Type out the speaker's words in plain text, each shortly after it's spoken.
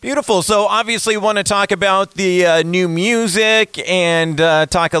Beautiful. So obviously want to talk about the new music and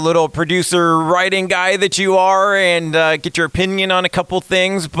talk a little producer writing guy that you are and get your opinion on a couple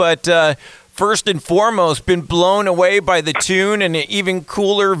things. But first and foremost, been blown away by the tune and an even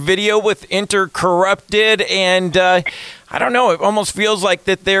cooler video with Intercorrupted. And I don't know, it almost feels like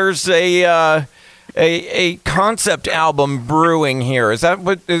that there's a concept album brewing here. Is that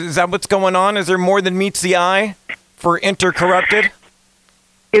what's going on? Is there more than meets the eye for Intercorrupted?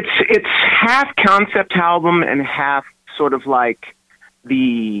 It's half concept album and half sort of like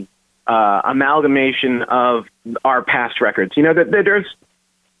the amalgamation of our past records. You know, there's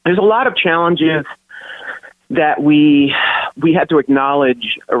a lot of challenges that we had to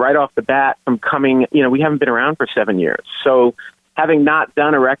acknowledge right off the bat from coming. You know, we haven't been around for 7 years, so having not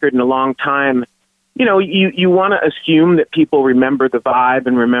done a record in a long time, you know, you want to assume that people remember the vibe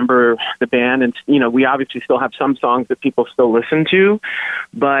and remember the band. And, you know, we obviously still have some songs that people still listen to.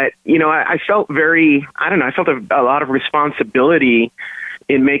 But, you know, I felt I felt a lot of responsibility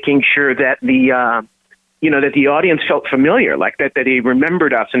in making sure that that the audience felt familiar, like that he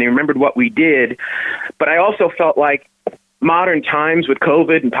remembered us and he remembered what we did. But I also felt like modern times with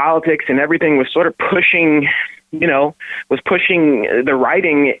COVID and politics and everything was sort of pushing the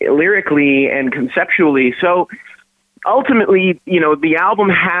writing lyrically and conceptually. So ultimately, you know, the album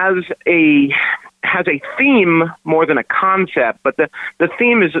has a theme more than a concept, but the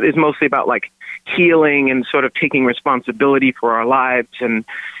theme is mostly about like healing and sort of taking responsibility for our lives and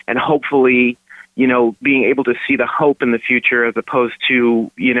hopefully, you know, being able to see the hope in the future as opposed to,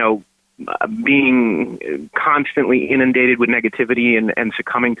 you know, being constantly inundated with negativity and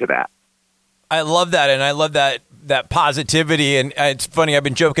succumbing to that. I love that, and I love that positivity. And it's funny, I've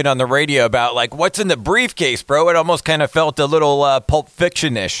been joking on the radio about, like, what's in the briefcase, bro? It almost kind of felt a little Pulp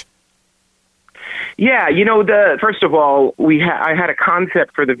Fiction-ish. Yeah, you know, first of all, I had a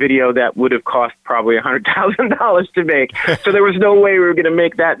concept for the video that would have cost probably $100,000 to make, so there was no way we were going to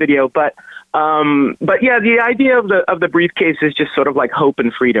make that video. But yeah, the idea of the briefcase is just sort of like hope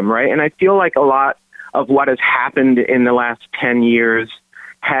and freedom, right? And I feel like a lot of what has happened in the last 10 years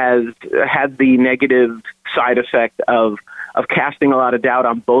has had the negative side effect of casting a lot of doubt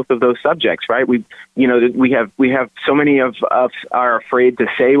on both of those subjects, right? We have so many of us are afraid to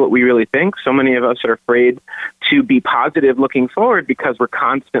say what we really think. So many of us are afraid to be positive looking forward because we're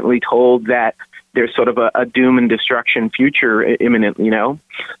constantly told that there's sort of a doom and destruction future imminent, you know?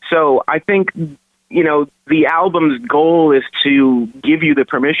 So I think, you know, the album's goal is to give you the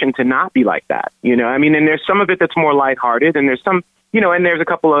permission to not be like that, you know? I mean, and there's some of it that's more lighthearted, and there's some, you know, and there's a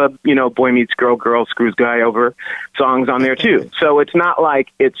couple of, you know, boy meets girl, girl screws guy over songs on there too. So it's not like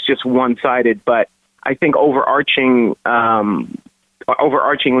it's just one-sided, but I think overarchingly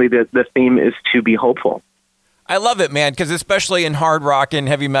the theme is to be hopeful. I love it, man, because especially in hard rock and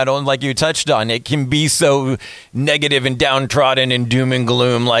heavy metal, and like you touched on, it can be so negative and downtrodden and doom and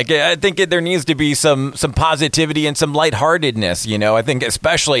gloom. Like, I think there needs to be some positivity and some lightheartedness, you know. I think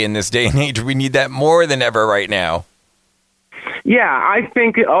especially in this day and age, we need that more than ever right now. Yeah, I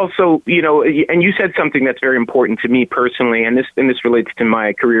think also, you know, and you said something that's very important to me personally, and this relates to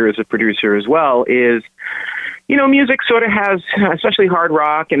my career as a producer as well, is, you know, music sort of has, especially hard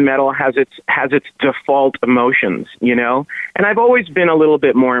rock and metal, has its default emotions, you know? And I've always been a little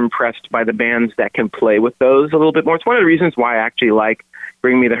bit more impressed by the bands that can play with those a little bit more. It's one of the reasons why I actually like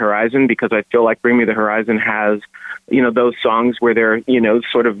Bring Me the Horizon, because I feel like Bring Me the Horizon has, you know, those songs where they're, you know,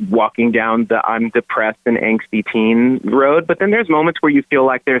 sort of walking down the I'm depressed and angsty teen road. But then there's moments where you feel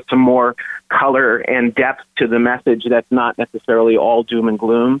like there's some more color and depth to the message that's not necessarily all doom and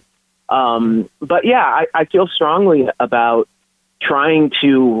gloom. But yeah, I feel strongly about trying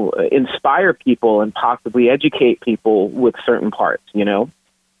to inspire people and possibly educate people with certain parts, you know?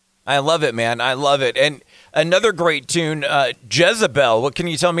 I love it, man. I love it. And another great tune, Jezebel. What can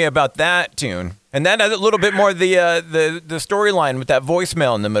you tell me about that tune? And then a little bit more the storyline with that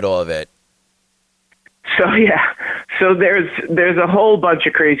voicemail in the middle of it. So yeah, so there's a whole bunch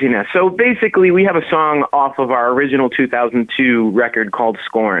of craziness. So basically, we have a song off of our original 2002 record called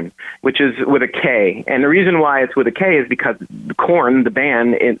Scorn, which is with a K. And the reason why it's with a K is because Korn, the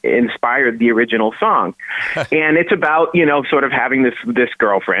band, inspired the original song. And it's about, you know, sort of having this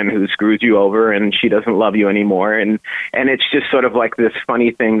girlfriend who screws you over and she doesn't love you anymore. And it's just sort of like this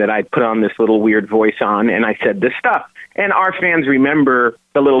funny thing that I put on this little weird voice on, and I said this stuff. And our fans remember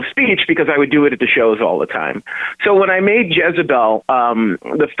the little speech because I would do it at the shows all the time. So when I made Jezebel,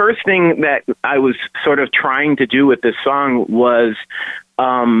 the first thing that I was sort of trying to do with this song was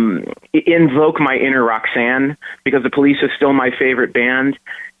invoke my inner Roxanne, because the Police is still my favorite band.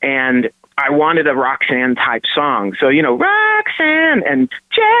 And I wanted a Roxanne type song. So, Roxanne and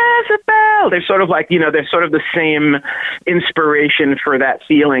Jezebel, they're sort of like, they're sort of the same inspiration for that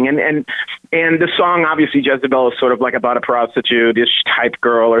feeling. And the song, obviously, Jezebel is sort of like about a prostitute-ish type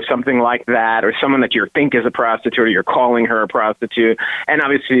girl or something like that, or someone that you think is a prostitute or you're calling her a prostitute. And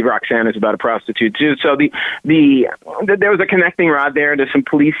obviously Roxanne is about a prostitute too. So there was a connecting rod there to some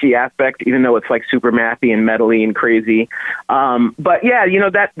policey aspect, even though it's like super mathy and metally and crazy. But yeah,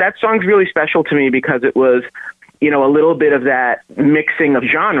 that song's really special to me because it was, a little bit of that mixing of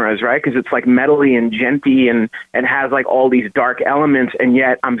genres, right? Because it's like metally and djenty and has like all these dark elements, and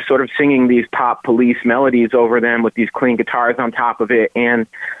yet I'm sort of singing these pop police melodies over them with these clean guitars on top of it. And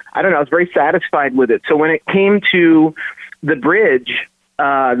I don't know, I was very satisfied with it. So when it came to the bridge,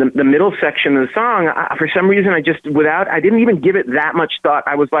 the middle section of the song, for some reason I didn't even give it that much thought.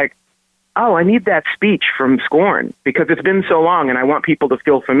 I was like, oh, I need that speech from Scorn because it's been so long and I want people to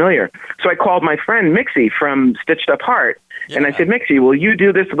feel familiar. So I called my friend Mixie from Stitched Up Heart. Yeah. And I said, Mixie, will you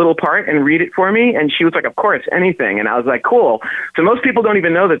do this little part and read it for me? And she was like, of course, anything. And I was like, cool. So most people don't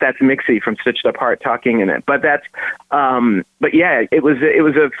even know that that's Mixie from Stitched Up Heart talking in it. But that's, but yeah, it was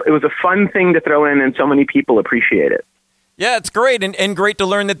a fun thing to throw in, and so many people appreciate it. Yeah, it's great, and great to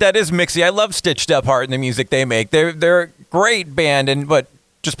learn that is Mixie. I love Stitched Up Heart and the music they make. They're a great band, and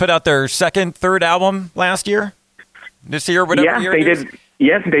just put out their third album this year, whatever year it is.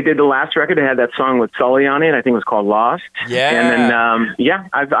 Yes, they did the last record. They had that song with Sully on it. I think it was called Lost. Yeah. And then,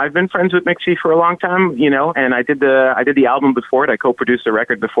 I've been friends with Mixie for a long time, and I did the album before it. I co-produced the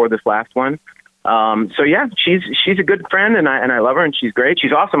record before this last one. So yeah, she's a good friend, and I love her, and she's great.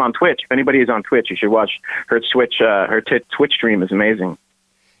 She's awesome on Twitch. If anybody is on Twitch, you should watch her Twitch. Her Twitch stream is amazing.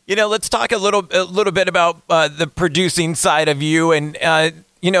 Let's talk a little bit about the producing side of you. And an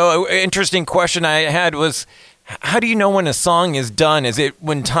interesting question I had was, how do you know when a song is done? Is it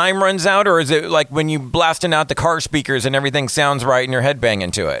when time runs out, or is it like when you blasting out the car speakers and everything sounds right and you're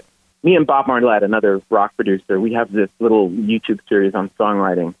headbanging to it? Me and Bob Marlette, another rock producer, we have this little YouTube series on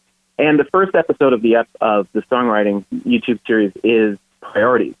songwriting. And the first episode of the songwriting YouTube series is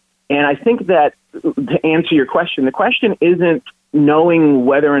priorities. And I think that to answer your question, the question isn't knowing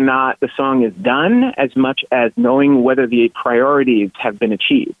whether or not the song is done as much as knowing whether the priorities have been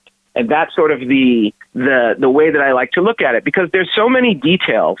achieved. And that's sort of the way that I like to look at it, because there's so many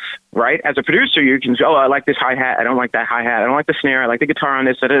details, right? As a producer, you can say, I like this hi-hat, I don't like that hi-hat, I don't like the snare, I like the guitar on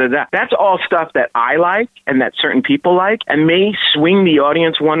this, da-da-da-da. That's all stuff that I like and that certain people like and may swing the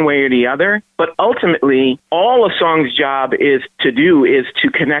audience one way or the other. But ultimately, all a song's job is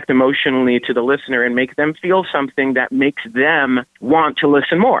to connect emotionally to the listener and make them feel something that makes them want to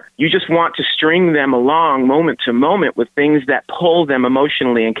listen more. You just want to string them along moment to moment with things that pull them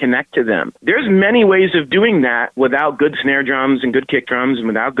emotionally and connect to them. There's many ways of doing that without good snare drums and good kick drums and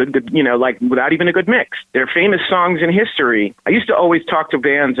without without even a good mix. There are famous songs in history. I used to always talk to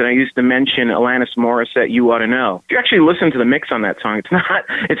bands and I used to mention Alanis Morissette, You Ought to Know. If you actually listen to the mix on that song,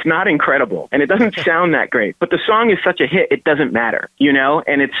 it's not incredible and it doesn't sound that great. But the song is such a hit, it doesn't matter,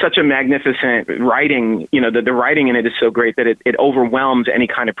 and it's such a magnificent writing, the writing in it is so great that it overwhelms any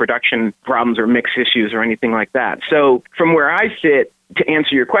kind of production problems or mix issues or anything like that. So from where I sit, to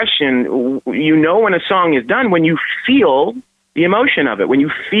answer your question, when a song is done, when you feel the emotion of it, when you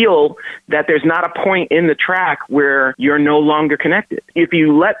feel that there's not a point in the track where you're no longer connected. If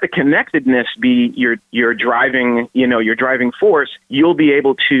you let the connectedness be your driving force, you'll be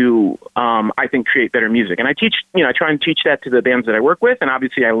able to, I think, create better music. And I try and teach that to the bands that I work with. And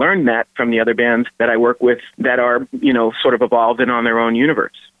obviously I learned that from the other bands that I work with that are, sort of evolved and on their own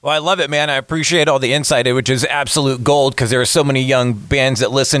universe. Well, I love it, man. I appreciate all the insight, which is absolute gold, because there are so many young bands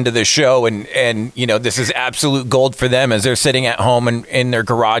that listen to this show, and this is absolute gold for them as they're sitting at home and in their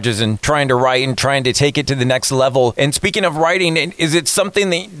garages and trying to write and trying to take it to the next level. And speaking of writing, is it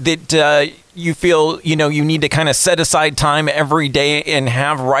something that you feel, you need to kind of set aside time every day and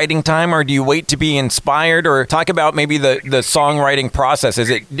have writing time, or do you wait to be inspired? Or talk about maybe the songwriting process.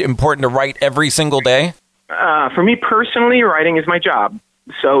 Is it important to write every single day? For me personally, writing is my job.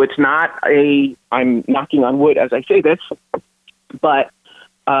 So it's not I'm knocking on wood as I say this, but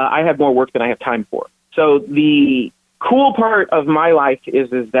I have more work than I have time for. So the cool part of my life is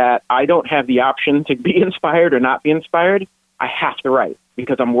that I don't have the option to be inspired or not be inspired. I have to write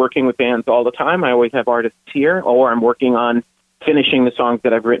because I'm working with bands all the time. I always have artists here, or I'm working on finishing the songs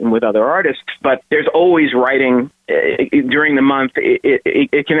that I've written with other artists. But there's always writing during the month,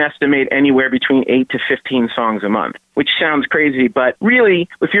 it can estimate anywhere between 8 to 15 songs a month, which sounds crazy, but really,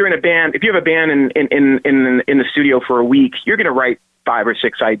 if you have a band in the studio for a week, you're going to write 5 or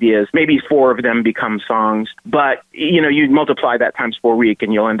 6 ideas. Maybe 4 of them become songs, but you multiply that times 4 weeks,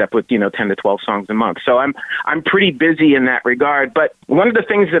 and you'll end up with 10 to 12 songs a month. So I'm pretty busy in that regard. But one of the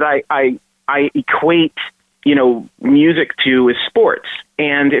things that I equate music to is sports.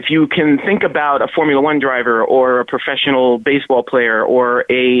 And if you can think about a Formula One driver or a professional baseball player or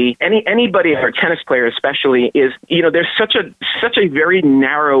anybody, or tennis player especially, is there's such a very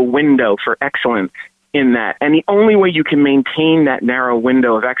narrow window for excellence in that. And the only way you can maintain that narrow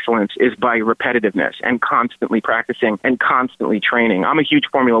window of excellence is by repetitiveness and constantly practicing and constantly training. I'm a huge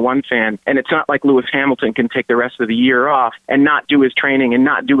Formula One fan, and it's not like Lewis Hamilton can take the rest of the year off and not do his training and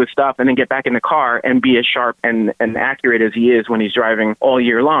not do his stuff and then get back in the car and be as sharp and accurate as he is when he's driving all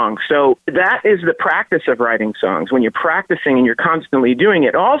year long. So that is the practice of writing songs. When you're practicing and you're constantly doing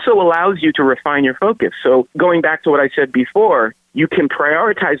it, it also allows you to refine your focus. So going back to what I said before, you can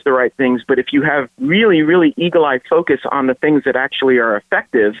prioritize the right things, but if you have really, really eagle-eye focus on the things that actually are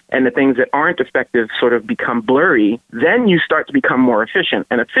effective and the things that aren't effective sort of become blurry, then you start to become more efficient.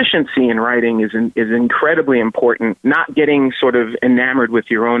 And efficiency in writing is incredibly important, not getting sort of enamored with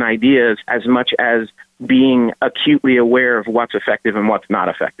your own ideas as much as being acutely aware of what's effective and what's not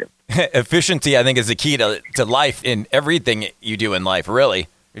effective. Efficiency, I think, is the key to life in everything you do in life, really.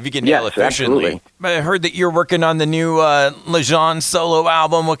 If you can nail it efficiently. Absolutely. I heard that you're working on the new Lajon solo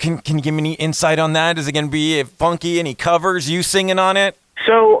album. What can you give me any insight on that? Is it going to be funky? Any covers? You singing on it?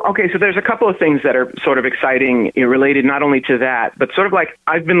 So there's a couple of things that are sort of exciting related not only to that, but sort of like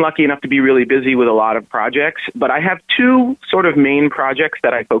I've been lucky enough to be really busy with a lot of projects, but I have 2 sort of main projects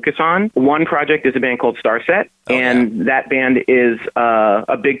that I focus on. One project is a band called Starset, and that band is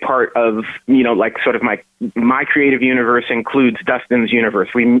a big part of, like sort of my creative universe includes Dustin's universe.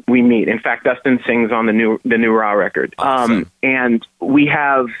 We meet. In fact, Dustin sings on the new Raw record. Awesome. And we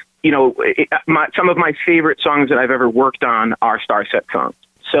have some of my favorite songs that I've ever worked on are Starset songs.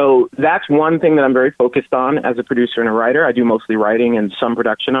 So that's one thing that I'm very focused on as a producer and a writer. I do mostly writing and some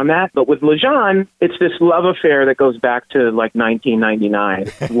production on that. But with Lajon, it's this love affair that goes back to like 1999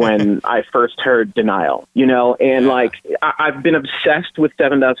 when I first heard Denial, and like I've been obsessed with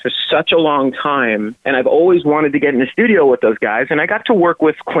Sevendust for such a long time, and I've always wanted to get in the studio with those guys. And I got to work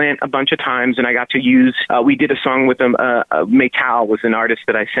with Clint a bunch of times, and I got to use, we did a song with them. Maytal was an artist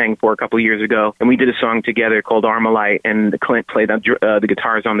that I sang for a couple of years ago, and we did a song together called Armalite, and Clint played the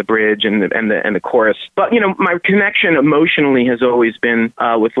guitars on the bridge and the chorus. But my connection emotionally has always been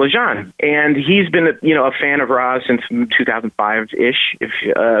with Lajon, and he's been a fan of Ra's since 2005-ish,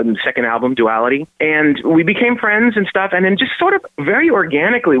 second album, Duality, and we became friends and stuff. And then just sort of very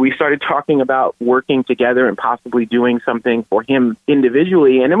organically, we started talking about working together and possibly doing something for him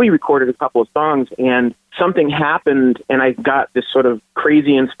individually. And then we recorded a couple of songs, and something happened, and I got this sort of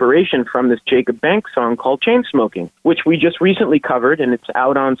crazy inspiration from this Jacob Banks song called Chainsmoking, which we just recently covered, and it's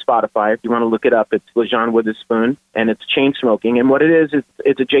out on Spotify. If you want to look it up, it's Lajon Witherspoon, and it's Chainsmoking. And what it is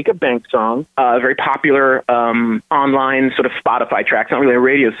it's a Jacob Banks song, a very popular online sort of Spotify track. It's not really a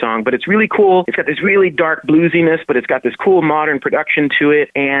radio song, but it's really cool. It's got this really dark bluesiness, but it's got this cool modern production to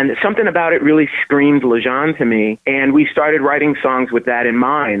it, and something about it really screams Lajon to me. And we started writing songs with that in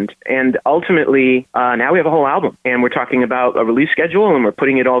mind, and ultimately, now we have a whole album, and we're talking about a release schedule, and we're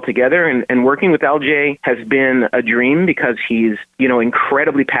putting it all together. And working with LJ has been a dream because he's,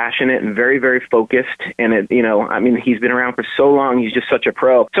 incredibly passionate and very, very focused. And he's been around for so long. He's just such a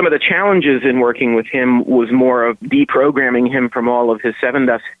pro. Some of the challenges in working with him was more of deprogramming him from all of his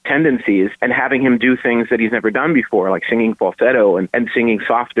Sevendust tendencies and having him do things that he's never done before, like singing falsetto and singing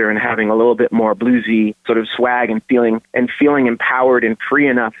softer and having a little bit more bluesy sort of swag and feeling empowered and free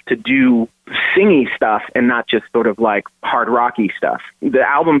enough to do singy stuff and not just sort of like hard rocky stuff. The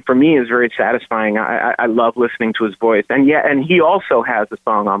album for me is very satisfying. I love listening to his voice. And he also has a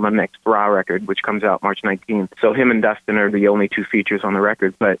song on the next Raw record, which comes out March 19th. So him and Dustin are the only 2 features on the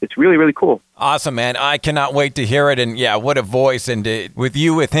record, but it's really, really cool. Awesome, man. I cannot wait to hear it. And yeah, what a voice. And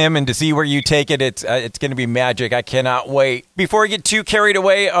with him and to see where you take it, it's going to be magic. I cannot wait. Before I get too carried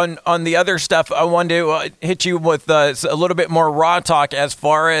away on the other stuff, I wanted to hit you with a little bit more Raw talk as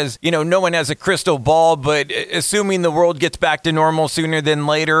far as, no one has a crystal ball, but assuming the world gets back to normal sooner than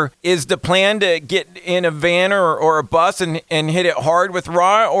later, is the plan to get in a van or a bus and hit it hard with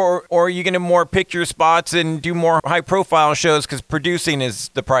Raw, or are you going to more pick your spots and do more high-profile shows because producing is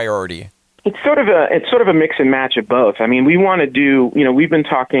the priority? It's sort of a mix and match of both. I mean, we want to do, we've been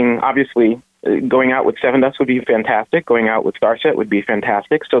talking, obviously, Going out with Seven Dust would be fantastic. Going out with Starset would be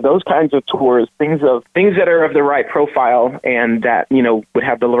fantastic. So those kinds of tours, things that are of the right profile and that, would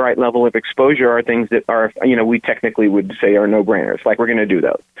have the right level of exposure are things that are, we technically would say are no-brainers. Like, we're going to do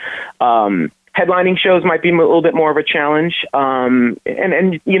those. Headlining shows might be a little bit more of a challenge, and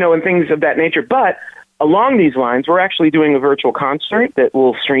things of that nature. But along these lines, we're actually doing a virtual concert that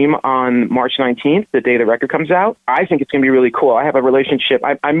will stream on March 19th, the day the record comes out. I think it's going to be really cool. I have a relationship.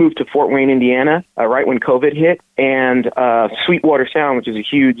 I moved to Fort Wayne, Indiana, right when COVID hit, and Sweetwater Sound, which is a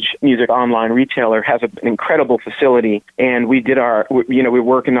huge music online retailer, has an incredible facility. And we did we're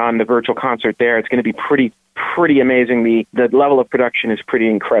working on the virtual concert there. It's going to be pretty amazing. The level of production is pretty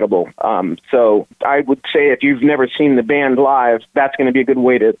incredible. So I would say if you've never seen the band live, that's going to be a good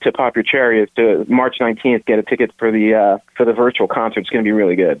way to pop your cherry, is to March 19th get a ticket for the virtual concert. It's going to be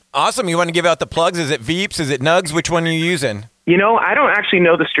really good. Awesome. You want to give out the plugs? Is it Veeps? Is it Nugs? Which one are you using? I don't actually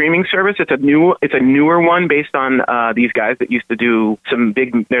know the streaming service. It's a newer one based on these guys that used to do some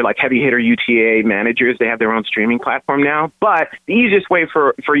big. They're like heavy hitter UTA managers. They have their own streaming platform now. But the easiest way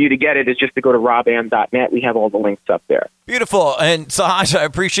for you to get it is just to go to rawband.net. We have all the links up there. Beautiful. And Sahaj, I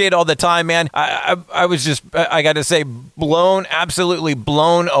appreciate all the time, man. I was just, I got to say, absolutely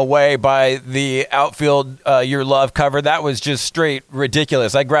blown away by the Outfield Your Love cover. That was just straight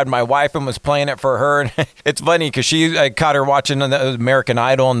ridiculous. I grabbed my wife and was playing it for her. And it's funny because I caught her watching the American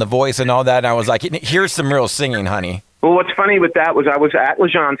Idol and The Voice and all that. And I was like, here's some real singing, honey. Well, what's funny with that was I was at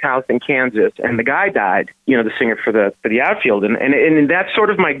LeJean's house in Kansas, and the guy died, the singer for the Outfield. And that's sort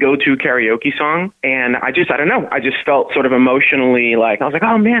of my go-to karaoke song. And I don't know. I just felt sort of emotionally I was like,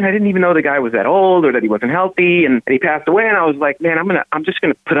 oh, man, I didn't even know the guy was that old or that he wasn't healthy. And he passed away. And I was like, man, I'm just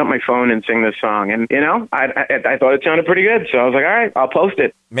going to put up my phone and sing this song. And, I thought it sounded pretty good. So I was like, all right, I'll post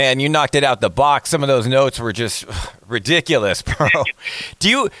it. Man, you knocked it out the box. Some of those notes were just ridiculous, bro.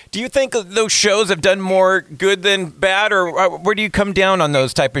 Do you think those shows have done more good than bad, or where do you come down on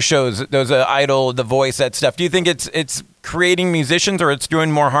those type of shows? Those Idol, The Voice, that stuff. Do you think it's creating musicians, or it's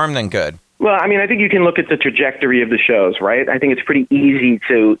doing more harm than good? Well, I mean, I think you can look at the trajectory of the shows, right? I think it's pretty easy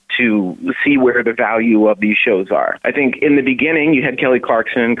to see where the value of these shows are. I think in the beginning, you had Kelly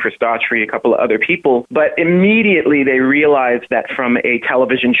Clarkson, Chris Daughtry, a couple of other people, but immediately they realized that from a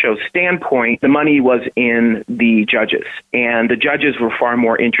television show standpoint, the money was in the judges, and the judges were far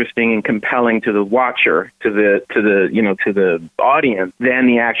more interesting and compelling to the watcher, to the audience, than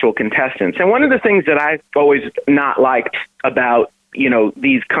the actual contestants. And one of the things that I've always not liked about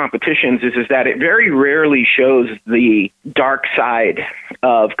these competitions is that it very rarely shows the dark side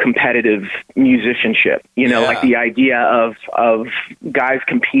of competitive musicianship. Like the idea of guys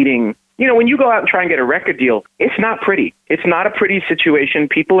competing. When you go out and try and get a record deal, it's not pretty. It's not a pretty situation.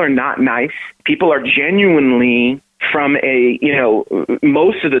 People are not nice. People are genuinely, from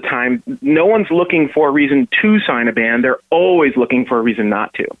most of the time, no one's looking for a reason to sign a band. They're always looking for a reason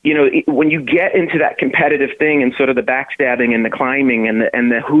not to. When you get into that competitive thing and sort of the backstabbing and the climbing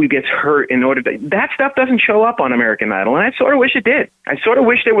and the who gets hurt in order to, that stuff doesn't show up on American Idol. And I sort of wish it did. I sort of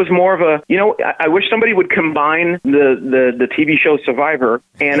wish there was more of a, I wish somebody would combine the TV show Survivor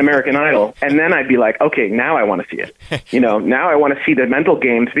and American Idol. And then I'd be like, okay, now I want to see it. Now I want to see the mental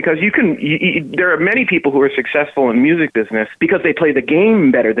games, because there are many people who are successful in music business because they play the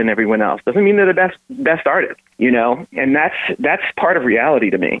game better than everyone else. Doesn't mean they're the best artist, and that's part of reality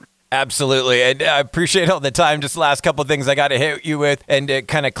to me. Absolutely. And I appreciate all the time. Just the last couple of things I got to hit you with and to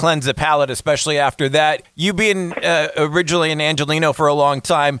kind of cleanse the palate, especially after that. You being originally in Angelino for a long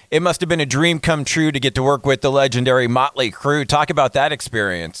time, it must have been a dream come true to get to work with the legendary Motley Crue. Talk about that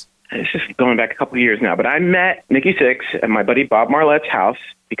experience. It's just going back a couple of years now, but I met Nikki Sixx at my buddy Bob Marlette's house,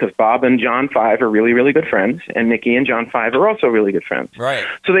 because Bob and John Five are really, really good friends, and Nikki and John Five are also really good friends. Right.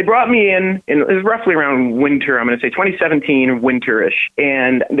 So they brought me in it was roughly around winter, I'm going to say 2017, winterish,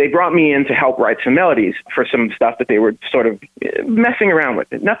 and they brought me in to help write some melodies for some stuff that they were sort of messing around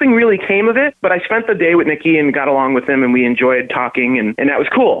with. Nothing really came of it, but I spent the day with Nikki and got along with him, and we enjoyed talking, and that was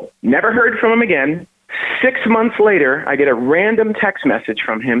cool. Never heard from him again. 6 months later, I get a random text message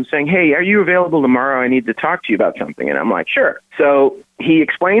from him saying, hey, are you available tomorrow? I need to talk to you about something. And I'm like, sure. So he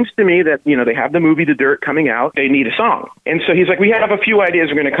explains to me that, they have the movie The Dirt coming out. They need a song. And so he's like, we have a few ideas.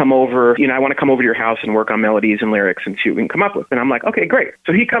 We're going to come over. I want to come over to your house and work on melodies and lyrics and see what we can come up with. And I'm like, okay, great.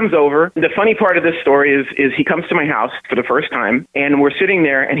 So he comes over. The funny part of this story is he comes to my house for the first time, and we're sitting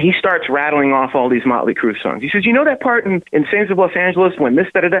there, and he starts rattling off all these Motley Crue songs. He says, that part in Saints of Los Angeles when this,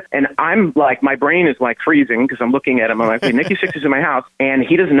 da-da-da? And I'm like, my brain is like freezing because I'm looking at him. I'm like, hey, Nikki Sixx is in my house, and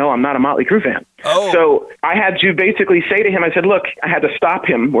he doesn't know I'm not a Motley Crue fan. Oh. So I had to basically say to him, I said, look, I had to stop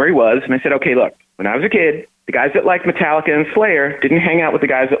him where he was, and I said, okay, look, when I was a kid, the guys that liked Metallica and Slayer didn't hang out with the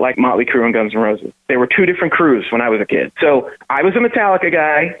guys that liked Motley Crue and Guns N' Roses. They were two different crews when I was a kid. So I was a Metallica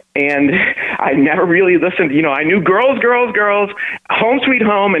guy, and I never really listened. I knew Girls, Girls, Girls, Home Sweet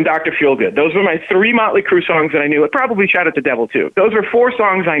Home, and Dr. Feelgood. Those were my three Motley Crue songs that I knew. Probably Shout at the Devil, too. Those were four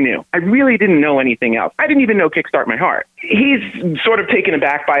songs I knew. I really didn't know anything else. I didn't even know Kickstart My Heart. He's sort of taken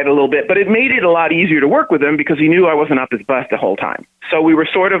aback by it a little bit, but it made it a lot easier to work with him because he knew I wasn't up his butt the whole time. So we were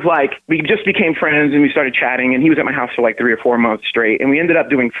sort of like, we just became friends and we started chatting, and he was at my house for like 3 or 4 months straight, and we ended up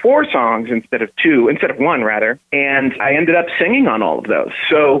doing 4 songs instead of 1 rather, and I ended up singing on all of those.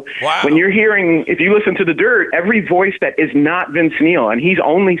 So when you're hearing, if you listen to The Dirt, every voice that is not Vince Neil, and he's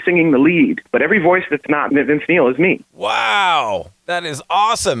only singing the lead, but every voice that's not Vince Neil is me. Wow. That is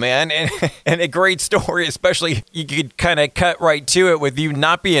awesome, man, and a great story, especially you could kind of cut right to it with you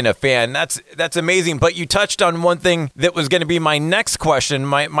not being a fan. That's amazing, but you touched on one thing that was going to be my next question,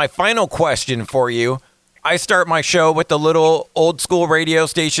 my final question for you. I start my show with a little old school radio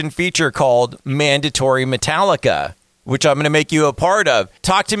station feature called Mandatory Metallica, which I'm going to make you a part of.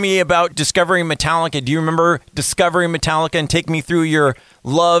 Talk to me about discovering Metallica. Do you remember discovering Metallica, and take me through your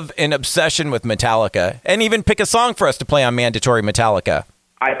love and obsession with Metallica, and even pick a song for us to play on Mandatory Metallica?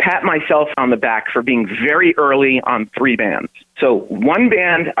 I pat myself on the back for being very early on 3 bands. So one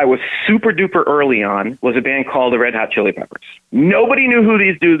band I was super duper early on was a band called the Red Hot Chili Peppers. Nobody knew who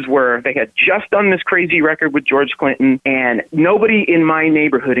these dudes were. They had just done this crazy record with George Clinton, and nobody in my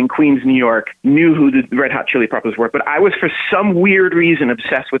neighborhood in Queens, New York, knew who the Red Hot Chili Peppers were. But I was, for some weird reason,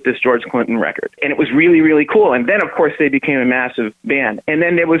 obsessed with this George Clinton record. And it was really, really cool. And then, of course, they became a massive band. And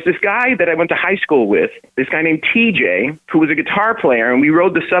then there was this guy that I went to high school with, this guy named TJ, who was a guitar player, and we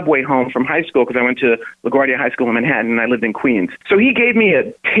rode the subway home from high school because I went to LaGuardia High School in Manhattan, and I lived in Queens. So he gave me a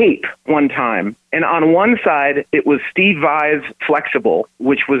tape one time, and on one side, it was Steve Vai's Flexible,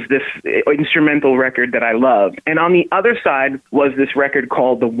 which was this instrumental record that I loved. And on the other side was this record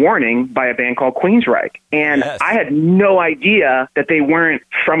called The Warning by a band called Queensryche. And I had no idea that they weren't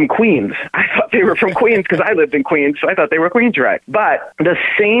from Queens. I thought they were from Queens because I lived in Queens, so I thought they were Queensryche. But the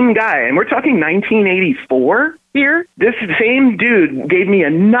same guy, and we're talking 1984 here, this same dude gave me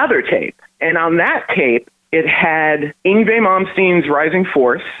another tape. And on that tape, it had Yngwie Malmsteen's Rising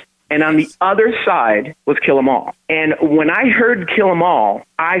Force, and on the other side was Kill 'Em All. And when I heard Kill 'Em All,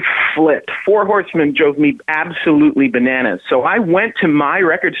 I flipped. Four Horsemen drove me absolutely bananas. So I went to my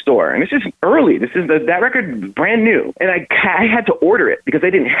record store, and this is early. That record brand new, and I had to order it because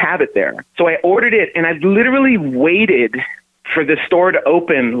they didn't have it there. So I ordered it, and I literally waited for the store to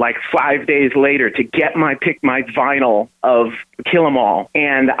open like 5 days later to get my vinyl of Kill 'Em All.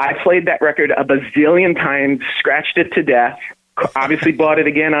 And I played that record a bazillion times, scratched it to death, obviously bought it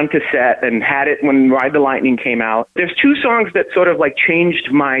again on cassette and had it when Ride the Lightning came out. There's 2 songs that sort of like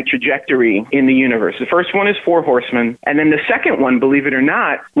changed my trajectory in the universe. The first one is Four Horsemen, and then the second one, believe it or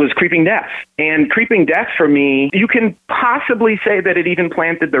not, was Creeping Death. And Creeping Death for me, you can possibly say that it even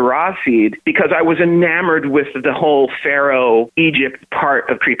planted the raw seed because I was enamored with the whole Pharaoh Egypt part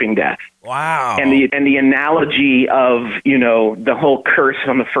of Creeping Death. Wow. And the analogy of, the whole curse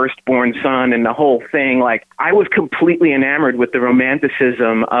on the firstborn son and the whole thing, like I was completely enamored with the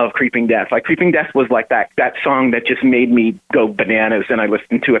romanticism of Creeping Death. Like Creeping Death was like that song that just made me go bananas, and I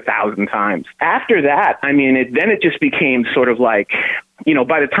listened to 1,000 times. After that, then it just became sort of like,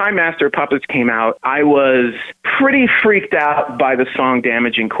 by the time Master of Puppets came out, I was pretty freaked out by the song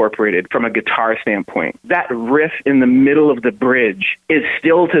Damage Incorporated from a guitar standpoint. That riff in the middle of the bridge is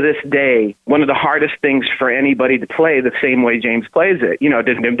still to this day one of the hardest things for anybody to play the same way James plays it.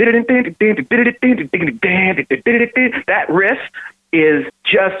 That riff is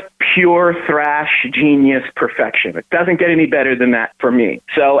just pure thrash genius perfection. It doesn't get any better than that for me.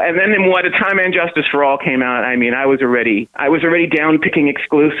 So, and then when The Time and Justice for All came out, I was already down picking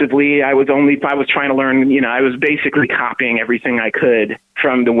exclusively. I was trying to learn, I was basically copying everything I could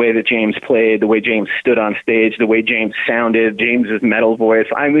from the way that James played, the way James stood on stage, the way James sounded, James's metal voice.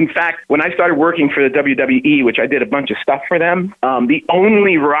 In fact, when I started working for the WWE, which I did a bunch of stuff for them, the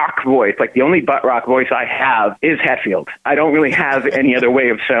only rock voice, like the only butt rock voice I have is Hetfield. I don't really have any other way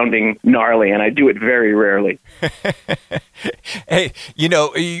of sounding gnarly, and I do it very rarely. Hey,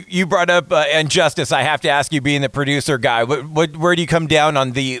 you brought up Injustice. I have to ask you, being the producer guy, where do you come down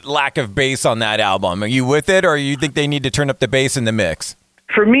on the lack of bass on that album? Are you with it, or you think they need to turn up the bass in the mix?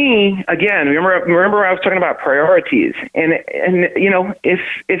 For me, again, remember I was talking about priorities, and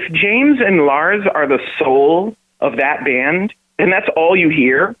if James and Lars are the soul of that band, and that's all you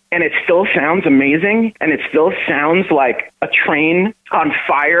hear, and it still sounds amazing, and it still sounds like a train on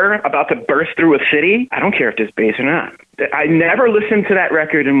fire about to burst through a city, I don't care if there's bass or not. I never listened to that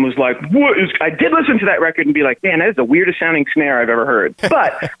record and was like, what is... I did listen to that record and be like, man, that is the weirdest sounding snare I've ever heard.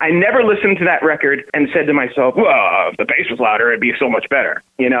 But I never listened to that record and said to myself, well, if the bass was louder, it'd be so much better.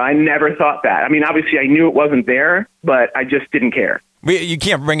 You know, I never thought that. I mean, obviously I knew it wasn't there, but I just didn't care. You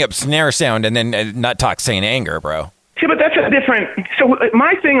can't bring up snare sound and then not talk Saint Anger, bro. Yeah, but that's a different... So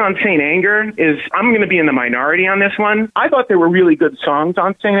my thing on Saint Anger is I'm going to be in the minority on this one. I thought there were really good songs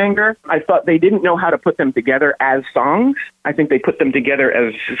on Saint Anger. I thought they didn't know how to put them together as songs. I think they put them together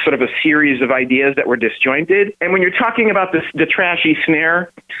as sort of a series of ideas that were disjointed. And when you're talking about the trashy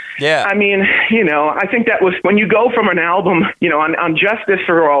snare, yeah, I mean, you know, I think that was when you go from an album, you know, on Justice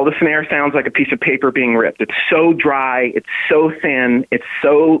for All, the snare sounds like a piece of paper being ripped. It's so dry. It's so thin. It's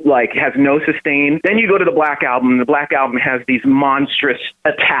so, like, has no sustain. Then you go to the Black Album. The Black Album has these monstrous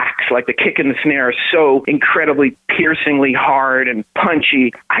attacks, like the kick and the snare is so incredibly piercingly hard and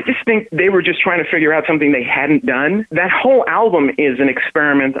punchy. I just think they were just trying to figure out something they hadn't done. That whole album is an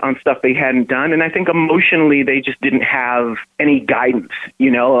experiment on stuff they hadn't done, and I think emotionally they just didn't have any guidance.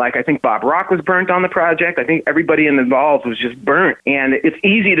 You know, like I think Bob Rock was burnt on the project. I think everybody involved was just burnt, and it's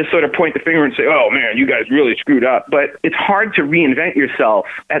easy to sort of point the finger and say, oh man, you guys really screwed up. But it's hard to reinvent yourself,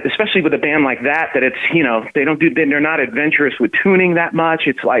 especially with a band like that it's, you know, they're not adventurous with tuning that much.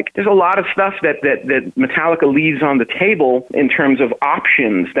 It's like there's a lot of stuff that Metallica leaves on the table in terms of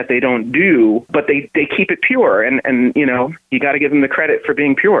options that they don't do, but they keep it pure, and you know, you got to give them the credit for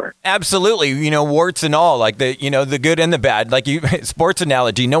being pure. Absolutely. You know, warts and all, like the good and the bad, like sports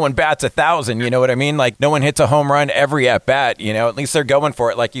analogy, no one bats 1,000, you know what I mean? Like no one hits a home run every at bat, you know, at least they're going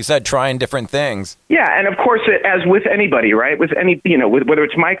for it. Like you said, trying different things. Yeah. And of course, as with anybody, right? With any, you know, whether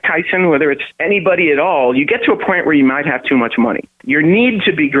it's Mike Tyson, whether it's anybody at all, you get to a point where you might have too much money. Your need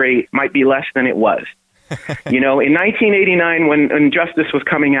to be great might be less than it was. You know, in 1989, when Justice was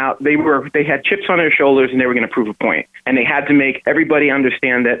coming out, they had chips on their shoulders and they were going to prove a point. And they had to make everybody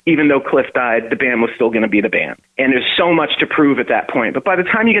understand that even though Cliff died, the band was still going to be the band. And there's so much to prove at that point. But by the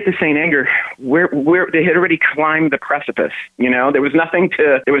time you get to Saint Anger, where they had already climbed the precipice. You know, there was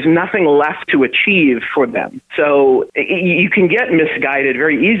nothing left to achieve for them. So you can get misguided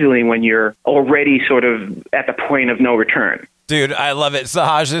very easily when you're already sort of at the point of no return. Dude, I love it.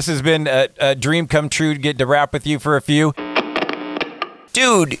 Sahaj, this has been a dream come true to get to rap with you for a few.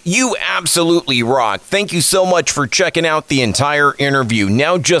 Dude, you absolutely rock. Thank you so much for checking out the entire interview.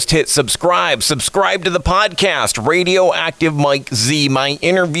 Now just hit subscribe. Subscribe to the podcast, Radioactive Mike Z. My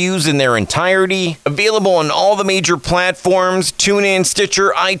interviews in their entirety. Available on all the major platforms. TuneIn, Stitcher,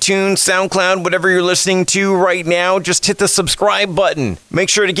 iTunes, SoundCloud, whatever you're listening to right now. Just hit the subscribe button. Make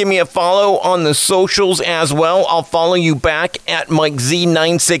sure to give me a follow on the socials as well. I'll follow you back at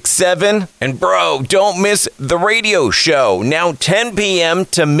MikeZ967. And bro, don't miss the radio show. Now 10 p.m.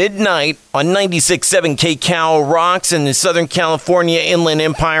 to midnight on 96.7 KCal Rocks in the Southern California Inland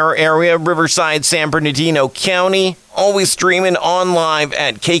Empire area, Riverside, San Bernardino County. Always streaming on live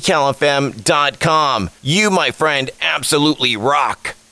at kcalfm.com. You, my friend, absolutely rock.